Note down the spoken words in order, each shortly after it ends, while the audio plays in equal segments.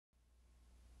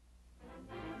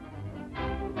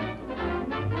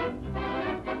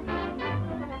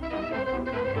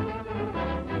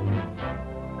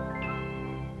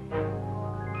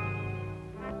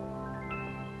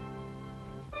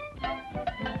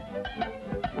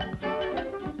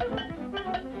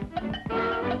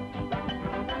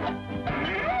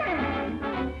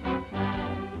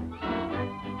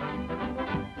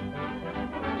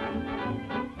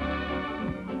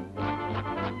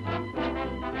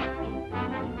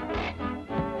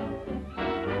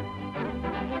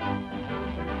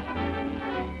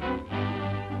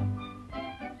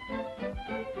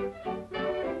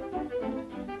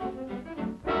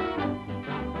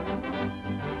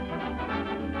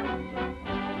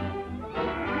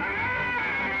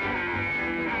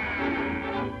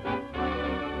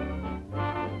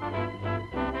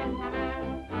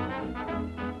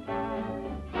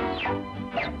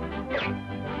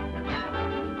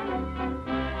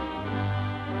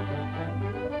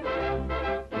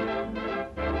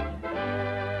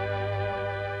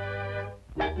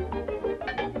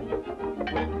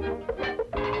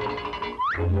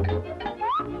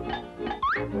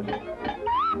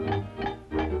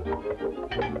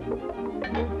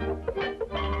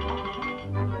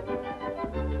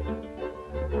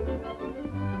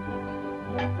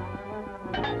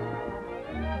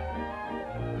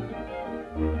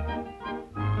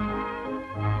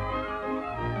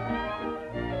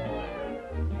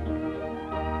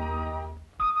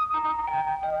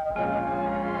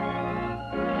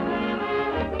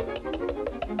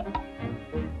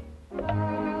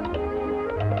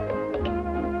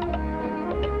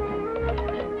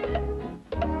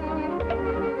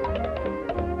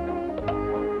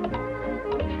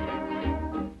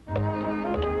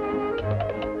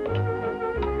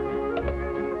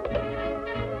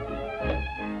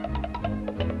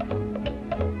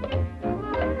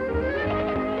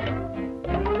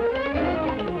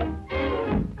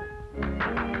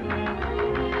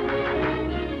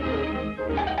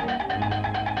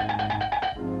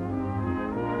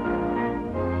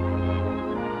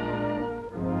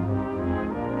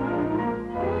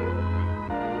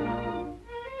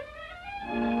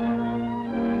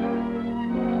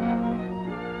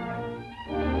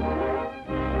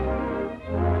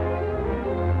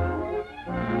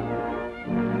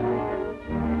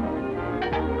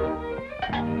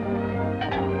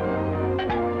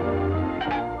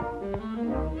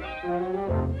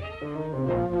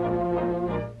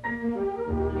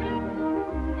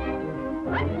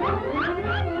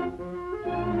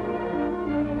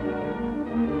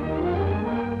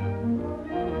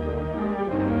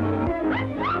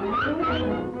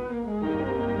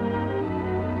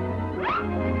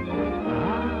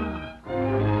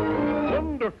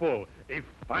A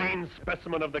fine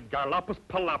specimen of the Garlopus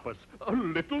palapus, a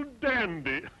little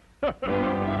dandy.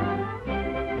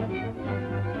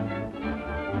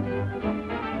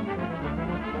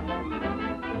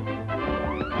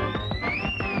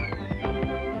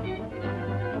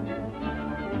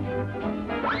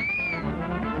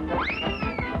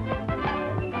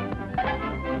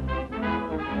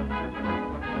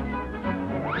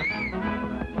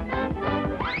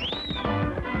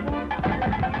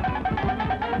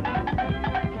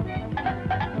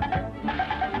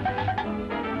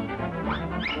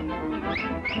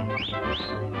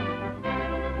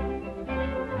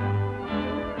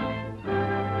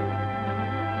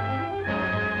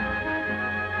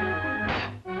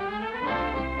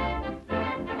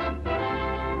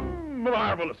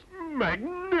 Marvelous,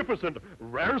 magnificent,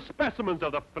 rare specimens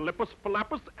of the Philippus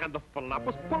phalappus and the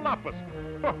Phalappus palapus.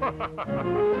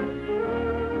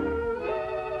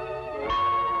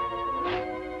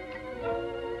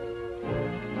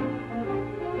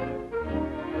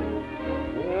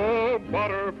 Oh,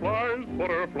 butterflies,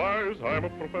 butterflies, I'm a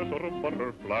professor of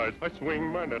butterflies. I swing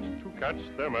my nets to catch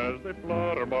them as they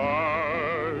flutter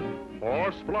by.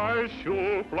 Horseflies,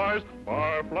 shoe flies,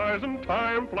 fireflies, and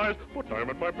time flies, but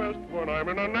I'm at my best when I'm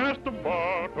in a nest of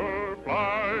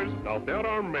butterflies. Now there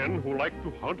are men who like to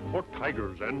hunt for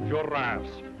tigers and giraffes,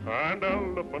 and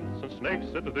elephants and snakes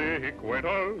at the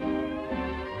equator.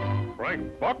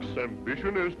 Frank Buck's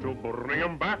ambition is to bring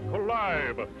 'em back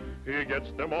alive. He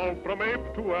gets them all from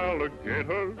ape to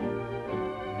alligator.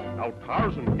 Now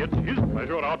Tarzan gets his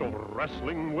pleasure out of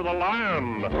wrestling with a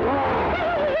lion,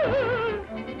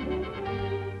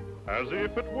 as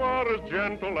if it were as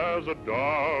gentle as a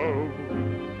dove.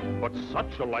 But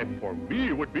such a life for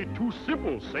me would be too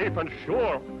simple, safe, and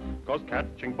sure, 'cause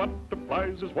catching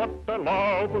butterflies is what I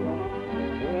love.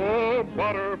 Oh,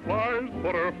 butterflies,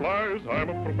 butterflies, I'm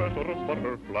a professor of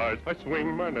butterflies. I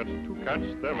swing my net to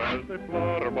catch them as they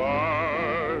flutter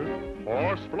by.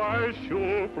 Horseflies,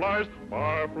 shoe flies,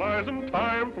 fireflies, and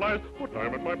time flies, but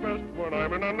I'm at my best when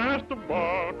I'm in a nest of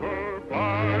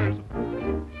butterflies.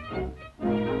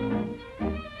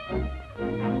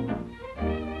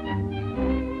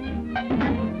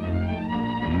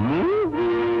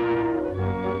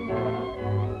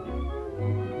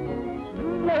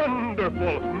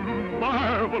 Wonderful!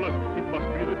 Marvelous! It must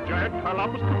be the giant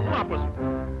Garlopus palapus.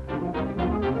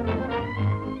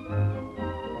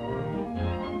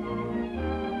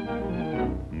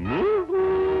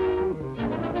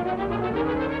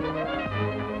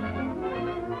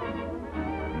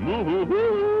 Moo-hoo!